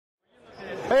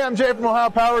Hey, I'm Jay from Ohio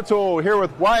Power Tool, here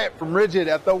with Wyatt from RIDGID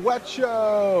at the WWETT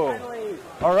Show. Finally.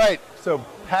 All right, so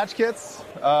patch kits.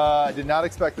 I did not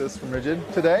expect this from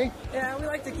RIDGID today. Yeah, we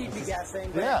like to keep you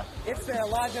guessing, but yeah. It's a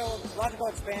logical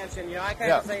expansion. You know, I kind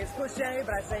of say it's cliche,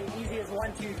 but I say easy as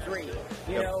 1, 2, 3.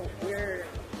 You know,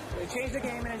 we changed the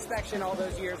game in inspection all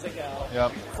those years ago.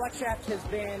 Yep. Flex shaft has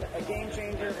been a game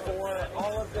changer for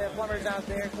all of the plumbers out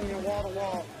there cleaning wall to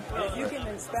wall. And if you can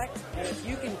inspect and if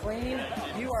you can clean,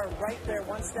 you are right there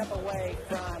one step away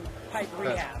from pipe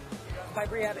rehab. Pipe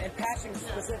rehab and patching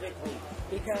specifically,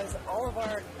 because all of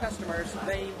our customers,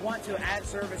 they want to add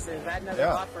services, add another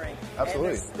offering.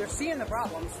 Absolutely. And they're seeing the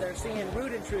problems. They're seeing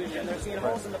root intrusion. They're seeing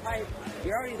holes in the pipe.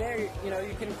 You're already there. You know,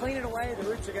 you can clean it away. The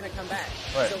roots are going to come back.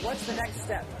 Right. So what's the next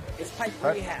step? Is pipe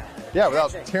rehab. Yeah,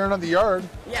 without tearing up the yard.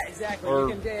 Yeah, exactly. You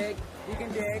can dig. You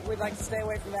can dig. We'd like to stay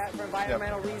away from that for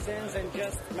environmental reasons and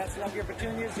just messing up your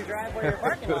petunias, your driveway, your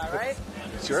parking lot, right?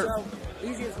 Sure. So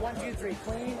easy as 1, 2, 3: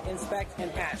 clean, inspect,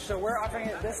 and patch. So we're offering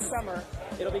it this summer.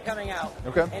 It'll be coming out.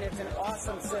 Okay. And it's an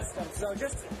awesome system. So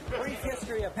just brief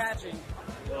history of patching.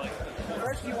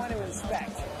 First, you want to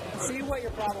inspect, see what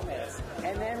your problem is,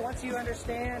 and then once you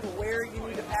understand where you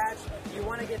need to patch, you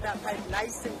want to get that pipe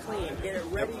nice and clean, get it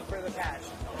ready for the patch.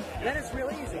 Then it's real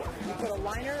easy. You put a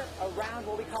liner around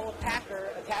what we call a packer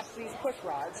attached to these push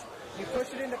rods. You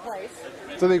push it into place.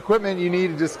 So the equipment, you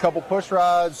need just a couple push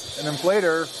rods, an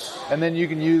inflator, and then you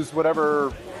can use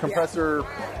whatever compressor.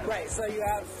 Yeah. Right, so you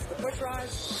have the push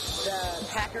rods, the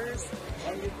packers,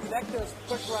 and you connect those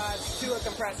push rods to a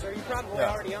compressor. You probably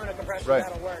already own a compressor,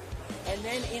 that'll work. And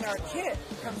then in our kit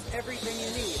comes everything you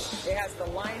need. It has the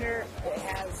liner, it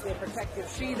has the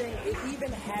protective sheathing, it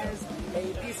even has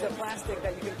a piece of plastic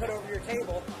that you can put over your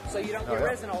table so you don't get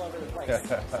resin all over the place.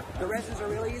 The resins are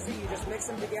really easy, you just mix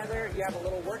them together, you have a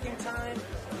little working time,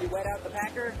 you wet out the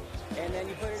packer, and then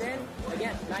you put it in.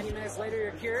 Again, 90 minutes later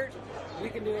you're cured. We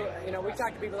can do, you know, we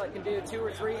talk to people that can do 2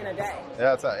 or 3 in a day.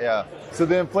 Yeah, So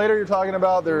the inflator you're talking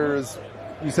about, there's,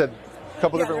 you said,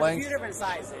 couple different lengths? A few different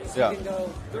sizes. You can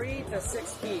go 3 to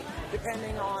 6 feet,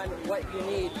 depending on what you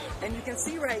need. And you can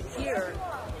see right here,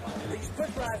 these push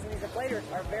rods and these inflators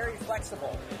are very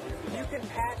flexible. You can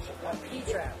patch a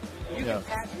Ptrap. You can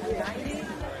patch a 90,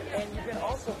 and you can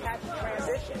also patch a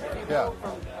transition. If you go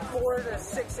from 4 to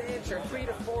 6 inch or 3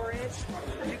 to 4 inch,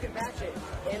 you can patch it.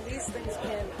 And these things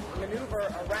can maneuver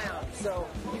around. So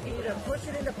you can either push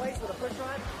it into place with a push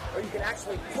rod, or you can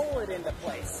actually pull it into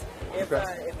place if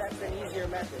that's an easier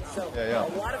method. So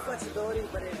a lot of flexibility,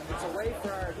 but it's a way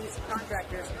for these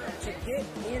contractors to get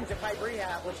into pipe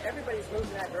rehab, which everybody's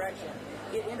moving that direction.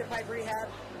 Get into pipe rehab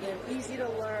in an easy to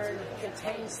learn,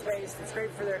 contained space that's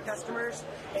great for their customers,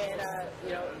 and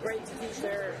you know, great to teach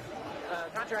their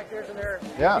contractors and their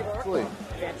absolutely.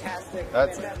 Fantastic.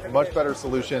 That's fantastic a much better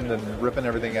solution than ripping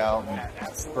everything out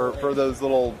for those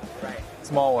little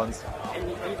small ones. And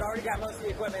you've already got most of the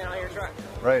equipment on your truck.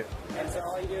 Right. And so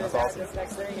all you do is add this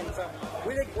next thing, and so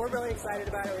we're really excited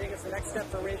about it. We think it's the next step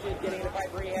for RIDGID, getting into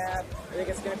pipe rehab. We think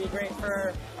it's going to be great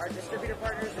for our distributor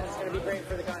partners, and it's going to be great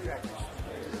for the contractors.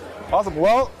 Awesome.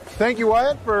 Well, thank you,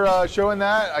 Wyatt, for showing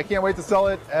that. I can't wait to sell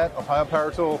it at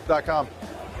ohiopowertool.com.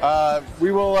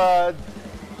 We will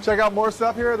check out more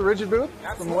stuff here at the RIDGID booth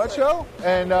from the WWETT Show,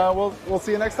 and we'll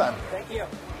see you next time. Thank you.